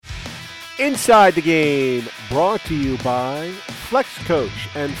Inside the Game, brought to you by Flex Coach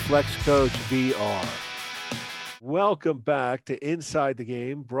and Flex Coach VR. Welcome back to Inside the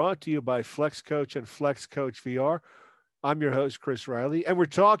Game, brought to you by Flex Coach and Flex Coach VR. I'm your host, Chris Riley, and we're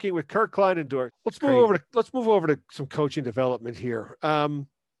talking with Kirk Kleinendorf. Let's move over to some coaching development here.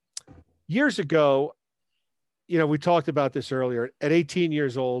 Years ago, we talked about this earlier. At 18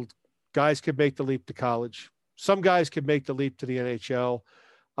 years old, guys could make the leap to college. Some guys could make the leap to the NHL.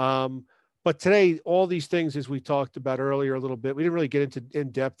 But today, all these things, as we talked about earlier a little bit, we didn't really get into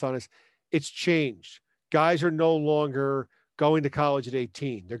in depth on this. It's changed. Guys are no longer going to college at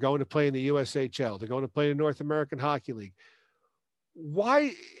 18. They're going to play in the USHL. They're going to play in the North American Hockey League.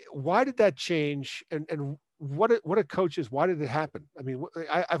 Why did that change? And what are coaches? Why did it happen? I mean,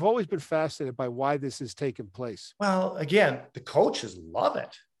 I've always been fascinated by why this has taken place. Well, again, the coaches love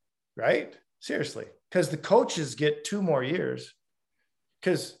it, right? Seriously, because the coaches get 2 more years.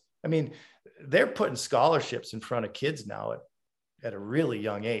 Because, I mean, they're putting scholarships in front of kids now at a really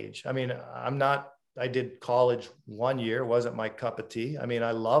young age. I mean, I did college 1 year, wasn't my cup of tea. I mean,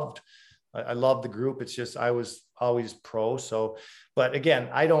 I loved the group. It's just, I was always pro. So, but again,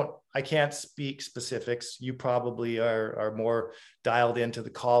 I can't speak specifics. You probably are more dialed into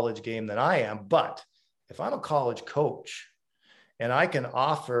the college game than I am. But if I'm a college coach and I can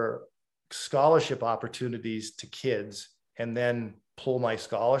offer scholarship opportunities to kids and then pull my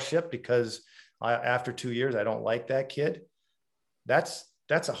scholarship because after 2 years, I don't like that kid, that's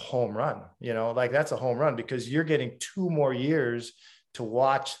a home run, that's a home run because you're getting 2 more years to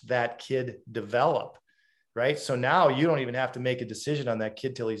watch that kid develop, right? So now you don't even have to make a decision on that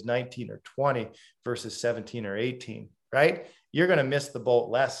kid till he's 19 or 20 versus 17 or 18, right? You're going to miss the boat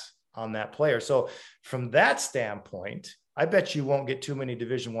less on that player. So from that standpoint, I bet you won't get too many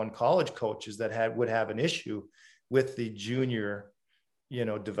Division I college coaches that would have an issue with the junior,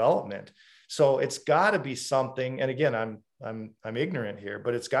 development. So it's got to be something. And again, I'm ignorant here,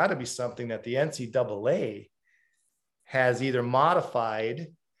 but it's got to be something that the NCAA has either modified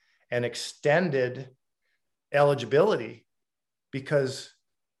and extended eligibility, because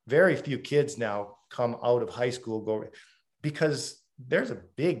very few kids now come out of high school because there's a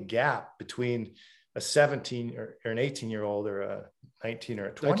big gap between a 17 or an 18-year-old or a 19 or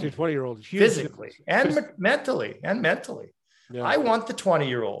a 20-year-old physically and mentally. Yeah. I want the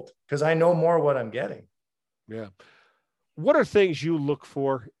 20-year-old because I know more what I'm getting. Yeah. What are things you look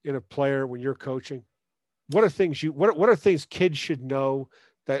for in a player when you're coaching? What are things what are things kids should know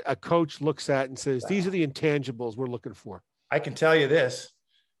that a coach looks at and says, these are the intangibles we're looking for? I can tell you this.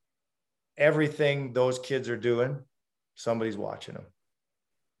 Everything those kids are doing, somebody's watching them.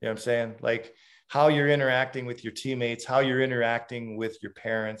 You know what I'm saying? Like how you're interacting with your teammates, how you're interacting with your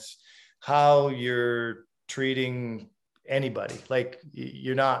parents, how you're treating anybody. Like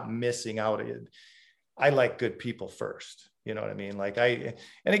you're not missing out. I like good people first. You know what I mean?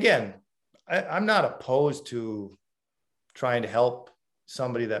 I'm not opposed to trying to help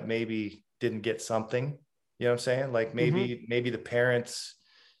somebody that maybe didn't get something, you know what I'm saying? Like maybe the parents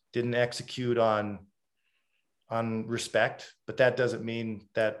didn't execute on respect, but that doesn't mean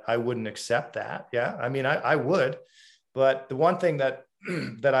that I wouldn't accept that. Yeah. I mean, I would, but the one thing that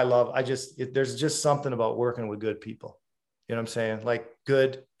I love, there's just something about working with good people. You know what I'm saying? Like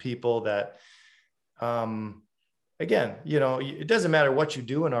good people that, again, it doesn't matter what you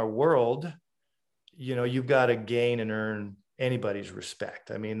do in our world, you've got to gain and earn anybody's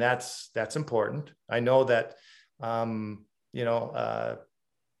respect. I mean, that's important. I know that,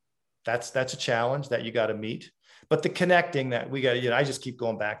 that's a challenge that you got to meet, but the connecting that we got, I just keep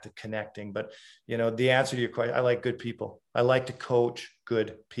going back to connecting, but the answer to your question, I like good people. I like to coach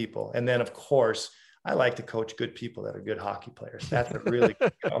good people. And then of course, I like to coach good people that are good hockey players. That's a really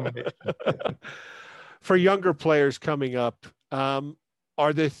good combination. For younger players coming up, are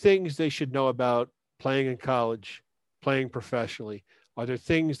there things they should know about playing in college, playing professionally? Are there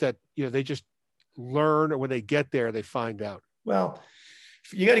things that they just learn, or when they get there, they find out? Well,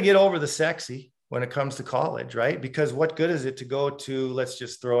 you got to get over the sexy when it comes to college, right? Because what good is it to go to, let's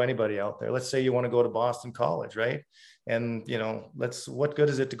just throw anybody out there. Let's say you want to go to Boston College, right? And, what good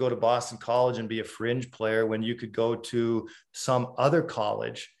is it to go to Boston College and be a fringe player when you could go to some other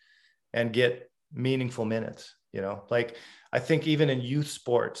college and get meaningful minutes? Like I think even in youth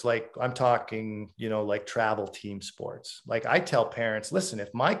sports, like I'm talking, like travel team sports, like I tell parents, listen,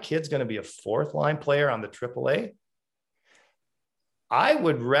 if my kid's going to be a 4th line player on the AAA, I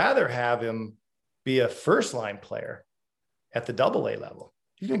would rather have him be a 1st line player at the AA level.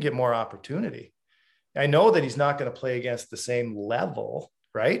 He's going to get more opportunity. I know that he's not going to play against the same level,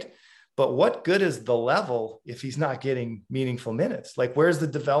 right? But what good is the level if he's not getting meaningful minutes? Like, where's the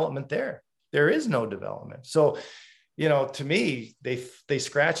development there? There is no development. So, to me, they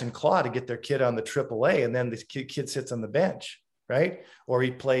scratch and claw to get their kid on the AAA, and then the kid sits on the bench, right? Or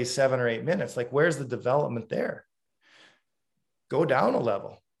he plays 7 or 8 minutes. Like, where's the development there? Go down a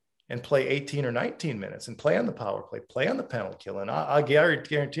level and play 18 or 19 minutes and play on the power play, play on the penalty kill. And I'll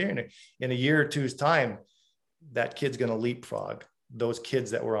guarantee you in a year or two's time, that kid's going to leapfrog those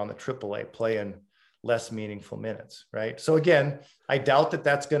kids that were on the AAA playing less meaningful minutes. Right. So again, I doubt that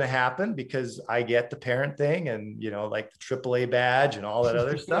that's going to happen, because I get the parent thing and, like the AAA badge and all that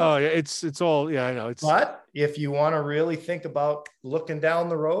other stuff. Oh yeah. It's all, yeah, I know. But if you want to really think about looking down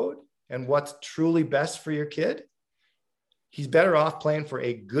the road and what's truly best for your kid, he's better off playing for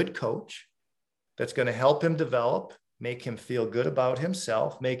a good coach that's going to help him develop, make him feel good about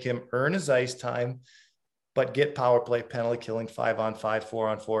himself, make him earn his ice time, but get power play, penalty killing, 5-on-5,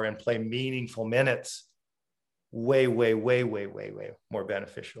 4-on-4, and play meaningful minutes. Way, way, way, way, way, way more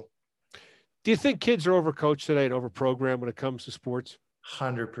beneficial. Do you think kids are overcoached today and overprogrammed when it comes to sports?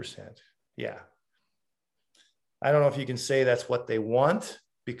 100%. Yeah. I don't know if you can say that's what they want,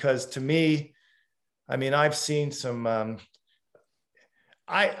 because to me, I mean, I've seen some,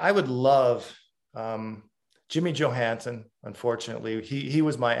 I would love Jimmy Johansson. Unfortunately, he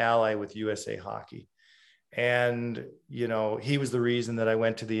was my ally with USA Hockey. And, he was the reason that I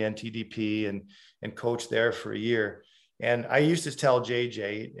went to the NTDP and coached there for a year. And I used to tell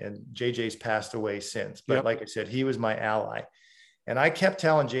JJ, and JJ's passed away since, but like I said, he was my ally. And I kept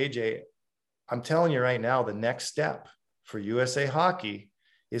telling JJ, I'm telling you right now, the next step for USA Hockey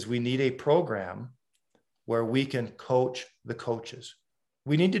is we need a program where we can coach the coaches.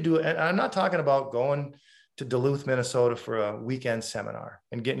 We need to do it. And I'm not talking about going to Duluth, Minnesota for a weekend seminar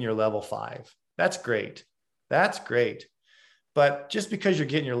and getting your level 5. That's great. That's great. But just because you're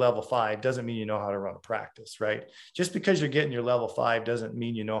getting your level 5 doesn't mean you know how to run a practice, right? Just because you're getting your level 5 doesn't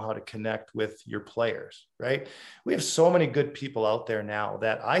mean you know how to connect with your players, right? We have so many good people out there now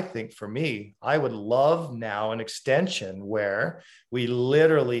that I think, for me, I would love now an extension where we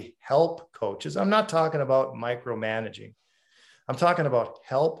literally help coaches. I'm not talking about micromanaging. I'm talking about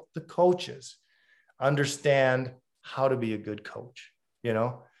help the coaches understand how to be a good coach,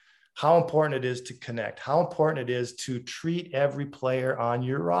 how important it is to connect, how important it is to treat every player on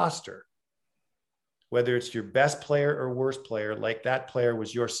your roster, whether it's your best player or worst player, like that player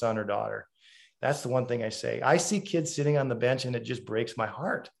was your son or daughter. That's the one thing I say. I see kids sitting on the bench and it just breaks my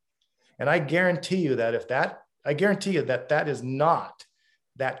heart. And I guarantee you that that is not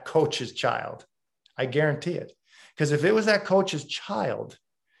that coach's child. I guarantee it. Because if it was that coach's child,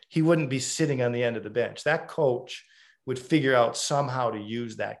 he wouldn't be sitting on the end of the bench. That coach would figure out somehow to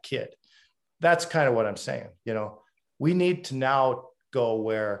use that kid. That's kind of what I'm saying. We need to now go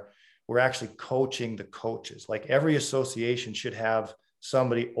where we're actually coaching the coaches. Like, every association should have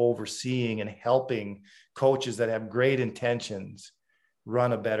somebody overseeing and helping coaches that have great intentions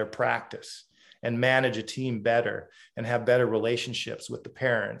run a better practice and manage a team better and have better relationships with the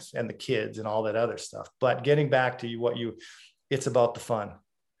parents and the kids and all that other stuff. But getting back to it's about the fun.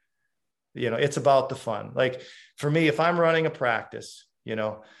 It's about the fun. Like, for me, if I'm running a practice,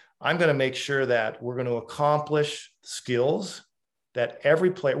 I'm going to make sure that we're going to accomplish skills that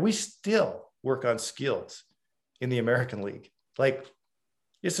every player, we still work on skills in the American League. Like,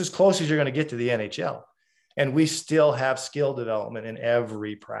 it's as close as you're going to get to the NHL. And we still have skill development in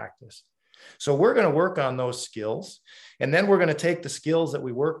every practice. So we're going to work on those skills. And then we're going to take the skills that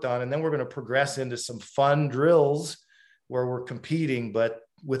we worked on, and then we're going to progress into some fun drills where we're competing, but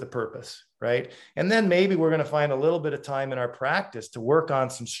with a purpose, right? And then maybe we're going to find a little bit of time in our practice to work on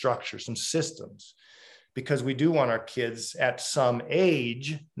some structure, some systems, because we do want our kids at some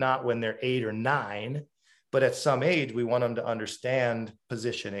age, not when they're 8 or 9, but at some age, we want them to understand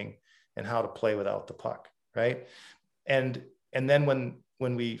positioning and how to play without the puck, right? And then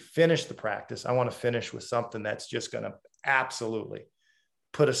when we finish the practice, I want to finish with something that's just going to absolutely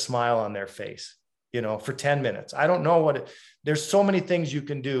put a smile on their face, for 10 minutes. I don't know there's so many things you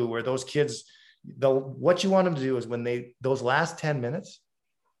can do where those kids, what you want them to do is those last 10 minutes,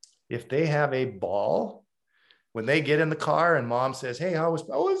 if they have a ball, when they get in the car and mom says, "Hey, it was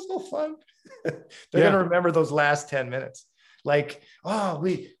so fun." They're going to remember those last 10 minutes. Like, "Oh,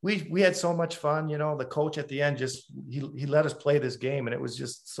 we had so much fun." The coach at the end he let us play this game and it was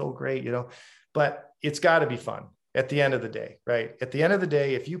just so great, but it's got to be fun at the end of the day, right? At the end of the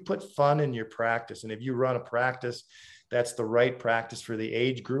day, if you put fun in your practice and if you run a practice that's the right practice for the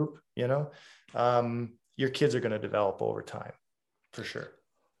age group, your kids are going to develop over time, for sure.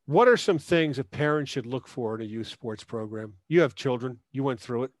 What are some things a parent should look for in a youth sports program? You have children. You went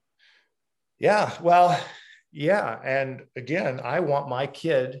through it. Yeah, well, yeah. And again, I want my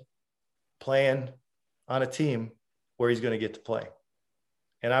kid playing on a team where he's going to get to play.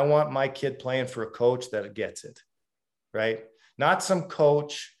 And I want my kid playing for a coach that gets it, right? Not some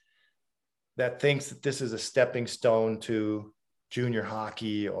coach that thinks that this is a stepping stone to junior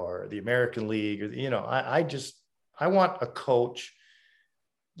hockey or the American League, or, I want a coach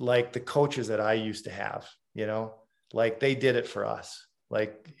like the coaches that I used to have, like they did it for us.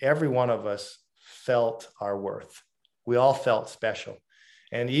 Like every one of us felt our worth. We all felt special.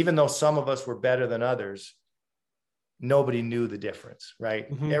 And even though some of us were better than others, nobody knew the difference,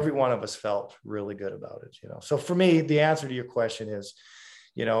 right? Mm-hmm. Every one of us felt really good about it, So for me, the answer to your question is,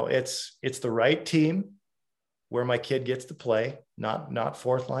 it's the right team where my kid gets to play, not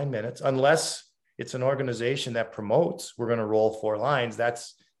fourth line minutes, unless it's an organization that promotes, we're going to roll 4 lines.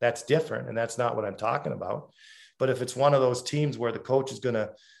 That's different. And that's not what I'm talking about. But if it's one of those teams where the coach is going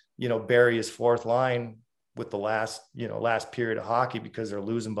to, bury his fourth line with the last period of hockey because they're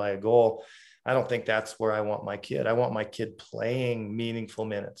losing by a goal, I don't think that's where I want my kid. I want my kid playing meaningful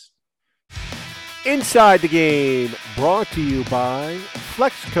minutes. Inside the Game, brought to you by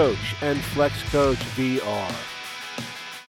Flex Coach and Flex Coach VR.